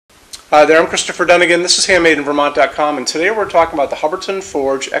Hi there, I'm Christopher Dunnigan. This is HandmadeInVermont.com, and today we're talking about the Hubbardton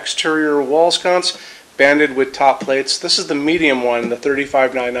Forge exterior wall sconce banded with top plates. This is the medium one, the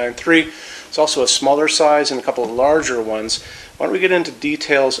 35993. It's also a smaller size and a couple of larger ones. Why don't we get into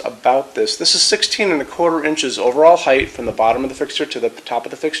details about this? This is 16¼ inches overall height from the bottom of the fixture to the top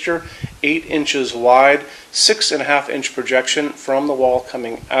of the fixture, 8 inches wide, 6.5 inch projection from the wall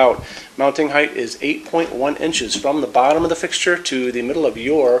coming out. Mounting height is 8.1 inches from the bottom of the fixture to the middle of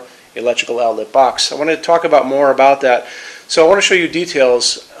your electrical outlet box. I want to talk about more about that. So I want to show you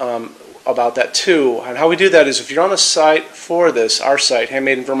details about that too. And how we do that is if you're on the site for this, our site,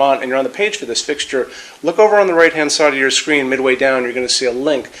 Handmade in Vermont, and you're on the page for this fixture, look over on the right hand side of your screen, midway down, you're going to see a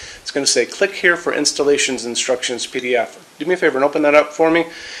link. It's going to say click here for installations instructions PDF. Do me a favor and open that up for me.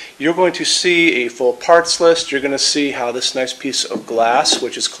 You're going to see a full parts list. You're going to see how this nice piece of glass,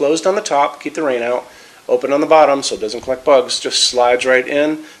 which is closed on the top, keep the rain out, open on the bottom so it doesn't collect bugs, just slides right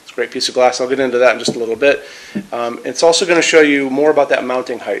in. Great piece of glass. I'll get into that in just a little bit. It's also going to show you more about that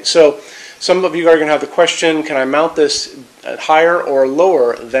mounting height. So some of you are going to have the question, can I mount this higher or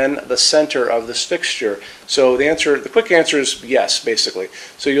lower than the center of this fixture? So the quick answer is yes, basically.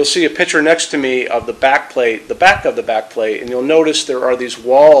 So you'll see a picture next to me of the back plate, the back of the back plate, and you'll notice there are these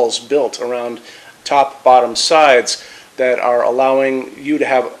walls built around top, bottom, sides that are allowing you to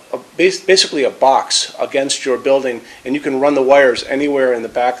have basically a box against your building, and you can run the wires anywhere in the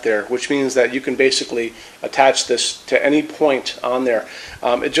back there, which means that you can basically attach this to any point on there.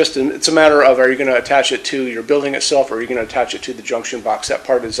 It's a matter of, are you going to attach it to your building itself, or are you going to attach it to the junction box? That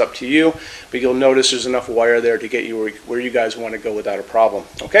part is up to you, but you'll notice there's enough wire there to get you where you guys want to go without a problem.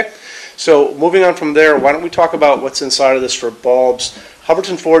 Okay, so moving on from there, why don't we talk about what's inside of this for bulbs.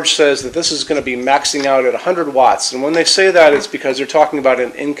 Hubbardton Forge says that this is going to be maxing out at 100 watts, and when they say that, it's because they're talking about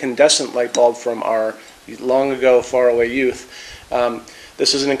an incandescent light bulb from our long ago, far away youth.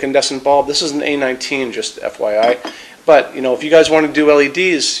 This is an incandescent bulb. This is an A19, just FYI. But you know, if you guys want to do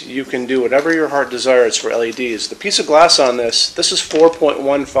LEDs, you can do whatever your heart desires for LEDs. The piece of glass on this is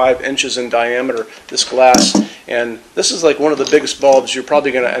 4.15 inches in diameter, this glass, and this is like one of the biggest bulbs you're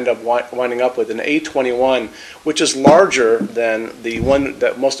probably going to end up winding up with, an A21, which is larger than the one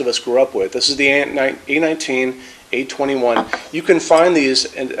that most of us grew up with. This is the A19, A21. You can find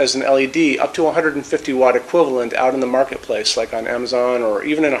these as an LED up to 150 watt equivalent out in the marketplace, like on Amazon or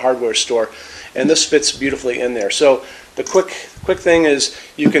even in a hardware store, and this fits beautifully in there. So the quick thing is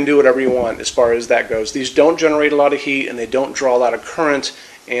you can do whatever you want as far as that goes. These don't generate a lot of heat and they don't draw a lot of current,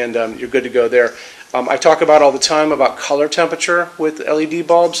 and you're good to go there. I talk about all the time about color temperature with LED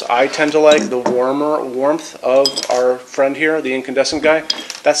bulbs. I tend to like the warmth of our friend here, the incandescent guy.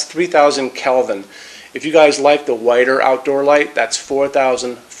 That's 3000 Kelvin. If you guys like the whiter outdoor light, that's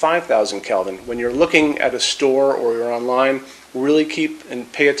 4000, 5000 Kelvin. When you're looking at a store or you're online, really keep and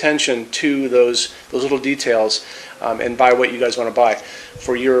pay attention to those little details and buy what you guys want to buy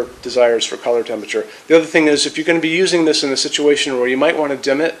for your desires for color temperature. The other thing is, if you're going to be using this in a situation where you might want to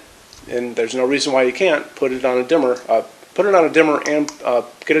dim it, and there's no reason why you can't, put it on a dimmer. Put it on a dimmer and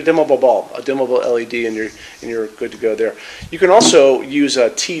get a dimmable bulb, a dimmable LED, and you're good to go there. You can also use a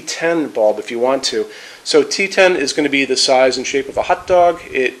T10 bulb if you want to. So T10 is going to be the size and shape of a hot dog.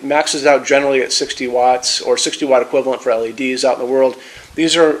 It maxes out generally at 60 watts or 60 watt equivalent for LEDs out in the world.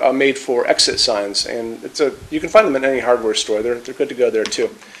 These are made for exit signs, and you can find them in any hardware store. They're good to go there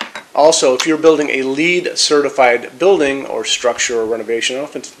too. Also, if you're building a LEED certified building or structure or renovation, I don't know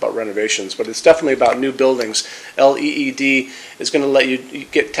if it's about renovations, but it's definitely about new buildings, LEED is going to let you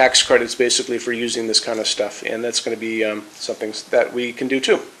get tax credits basically for using this kind of stuff, and that's going to be something that we can do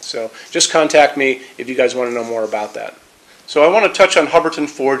too. So just contact me if you guys want to know more about that. So I want to touch on Hubbardton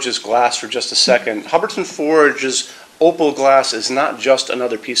Forge's glass for just a second. Hubbardton Forge's opal glass is not just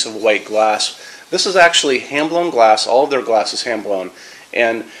another piece of white glass. This is actually hand-blown glass. All of their glass is hand-blown.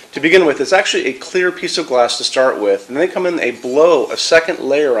 And to begin with, it's actually a clear piece of glass to start with. And then they come in, they blow a second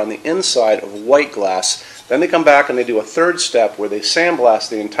layer on the inside of white glass. Then they come back and they do a third step where they sandblast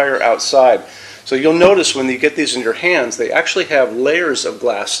the entire outside. So you'll notice when you get these in your hands, they actually have layers of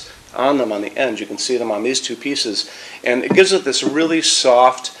glass on them on the end. You can see them on these two pieces. And it gives it this really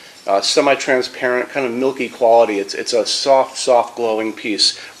soft, semi-transparent, kind of milky quality. It's a soft glowing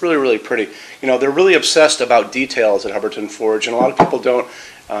piece. Really, really pretty. You know, they're really obsessed about details at Hubbardton Forge, and a lot of people don't.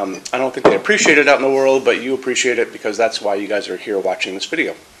 I don't think they appreciate it out in the world, but you appreciate it because that's why you guys are here watching this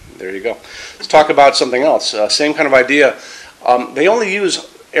video. There you go. Let's talk about something else. Same kind of idea. They only use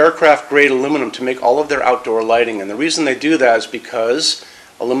aircraft-grade aluminum to make all of their outdoor lighting, and the reason they do that is because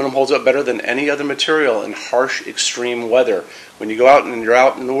aluminum holds up better than any other material in harsh, extreme weather. When you go out and you're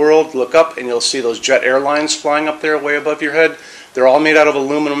out in the world, look up and you'll see those jet airlines flying up there way above your head. They're all made out of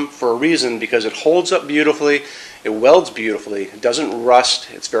aluminum for a reason, because it holds up beautifully, it welds beautifully, it doesn't rust,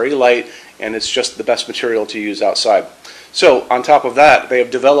 it's very light, and it's just the best material to use outside. So on top of that, they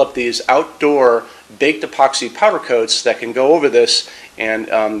have developed these outdoor baked epoxy powder coats that can go over this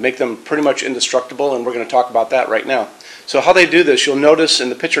and make them pretty much indestructible, and we're going to talk about that right now. So how they do this, you'll notice in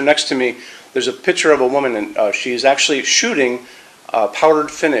the picture next to me, there's a picture of a woman, and she's actually shooting powdered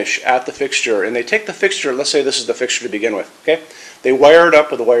finish at the fixture, and they take the fixture, let's say this is the fixture to begin with, okay? They wire it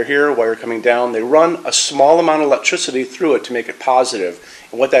up with a wire here, a wire coming down. They run a small amount of electricity through it to make it positive.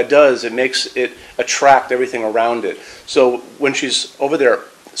 And what that does, it makes it attract everything around it. So when she's over there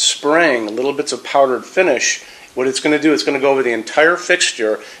spraying little bits of powdered finish, what it's going to do, it's going to go over the entire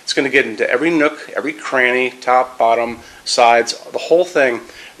fixture. It's going to get into every nook, every cranny, top, bottom, sides, the whole thing.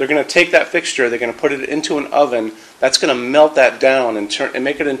 They're going to take that fixture, they're going to put it into an oven. That's going to melt that down and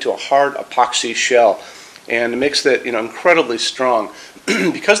make it into a hard epoxy shell. And it makes it, incredibly strong.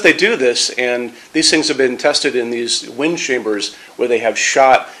 Because they do this, and these things have been tested in these wind chambers where they have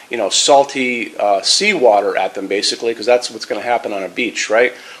shot, salty seawater at them, basically, because that's what's going to happen on a beach,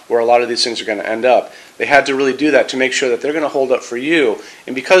 right? Where a lot of these things are going to end up. They had to really do that to make sure that they're going to hold up for you.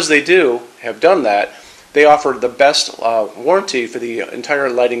 And because they have done that, they offer the best warranty for the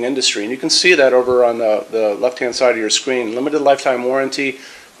entire lighting industry. And you can see that over on the left-hand side of your screen. Limited lifetime warranty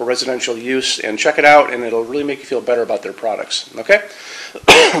for residential use, and check it out, and it'll really make you feel better about their products. Okay?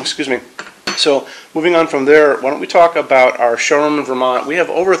 Excuse me. So moving on from there, why don't we talk about our showroom in Vermont. We have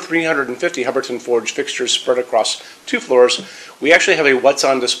over 350 Hubbardton Forge fixtures spread across 2 floors. We actually have a What's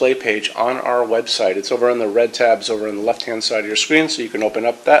on Display page on our website. It's over on the red tabs over on the left-hand side of your screen, so you can open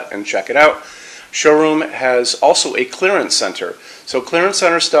up that and check it out. Showroom has also a clearance center. So clearance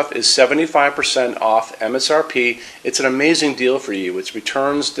center stuff is 75% off MSRP. It's an amazing deal for you. It's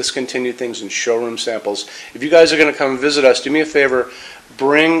returns, discontinued things, and showroom samples. If you guys are going to come visit us, do me a favor,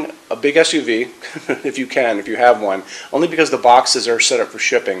 bring a big SUV, if you can, if you have one, only because the boxes are set up for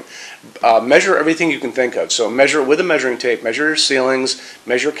shipping. Measure everything you can think of. So measure with a measuring tape, measure your ceilings,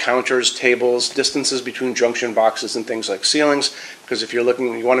 measure counters, tables, distances between junction boxes and things like ceilings, because if you're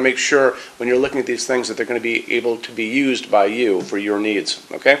looking, you want to make sure when you're looking at these things that they're going to be able to be used by you for your needs,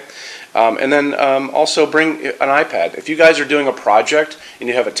 okay? And then also bring an iPad. If you guys are doing a project and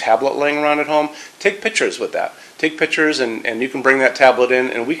you have a tablet laying around at home, take pictures with that. Take pictures, and you can bring that tablet in,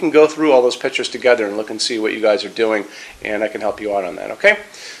 and we can go through all those pictures together and look and see what you guys are doing, and I can help you out on that, okay?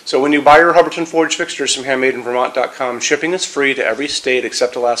 So when you buy your Hubbardton Forge fixtures from HandmadeInVermont.com, shipping is free to every state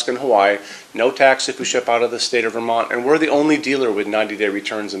except Alaska and Hawaii. No tax if we ship out of the state of Vermont, and we're the only dealer with 90-day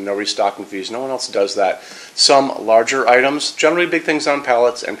returns and no restocking fees. No one else does that. Some larger items, generally big things on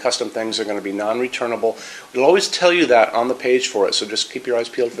pallets and custom things, are going to be non-returnable. We'll always tell you that on the page for it, so just keep your eyes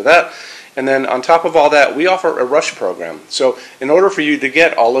peeled for that. And then on top of all that, we offer a rush program. So in order for you to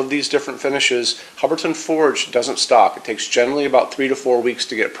get all of these different finishes, Hubbardton Forge doesn't stock. It takes generally about 3 to 4 weeks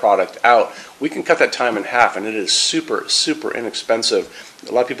to get product out. We can cut that time in half, and it is super, super inexpensive.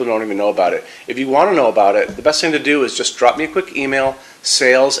 A lot of people don't even know about it. If you want to know about it, the best thing to do is just drop me a quick email,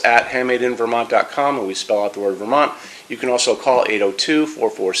 sales@HandmadeInVermont.com, and we spell out the word Vermont. You can also call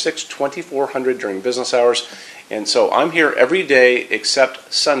 802-446-2400 during business hours. And so I'm here every day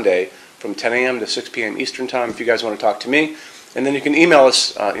except Sunday, from 10 a.m. to 6 p.m. Eastern Time if you guys want to talk to me. And then you can email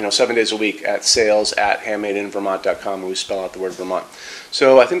us 7 days a week at sales@HandmadeInVermont.com, and we spell out the word Vermont.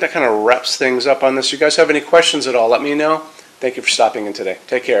 So I think that kind of wraps things up on this. You guys have any questions at all, let me know. Thank you for stopping in today.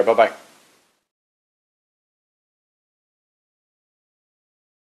 Take care. Bye-bye.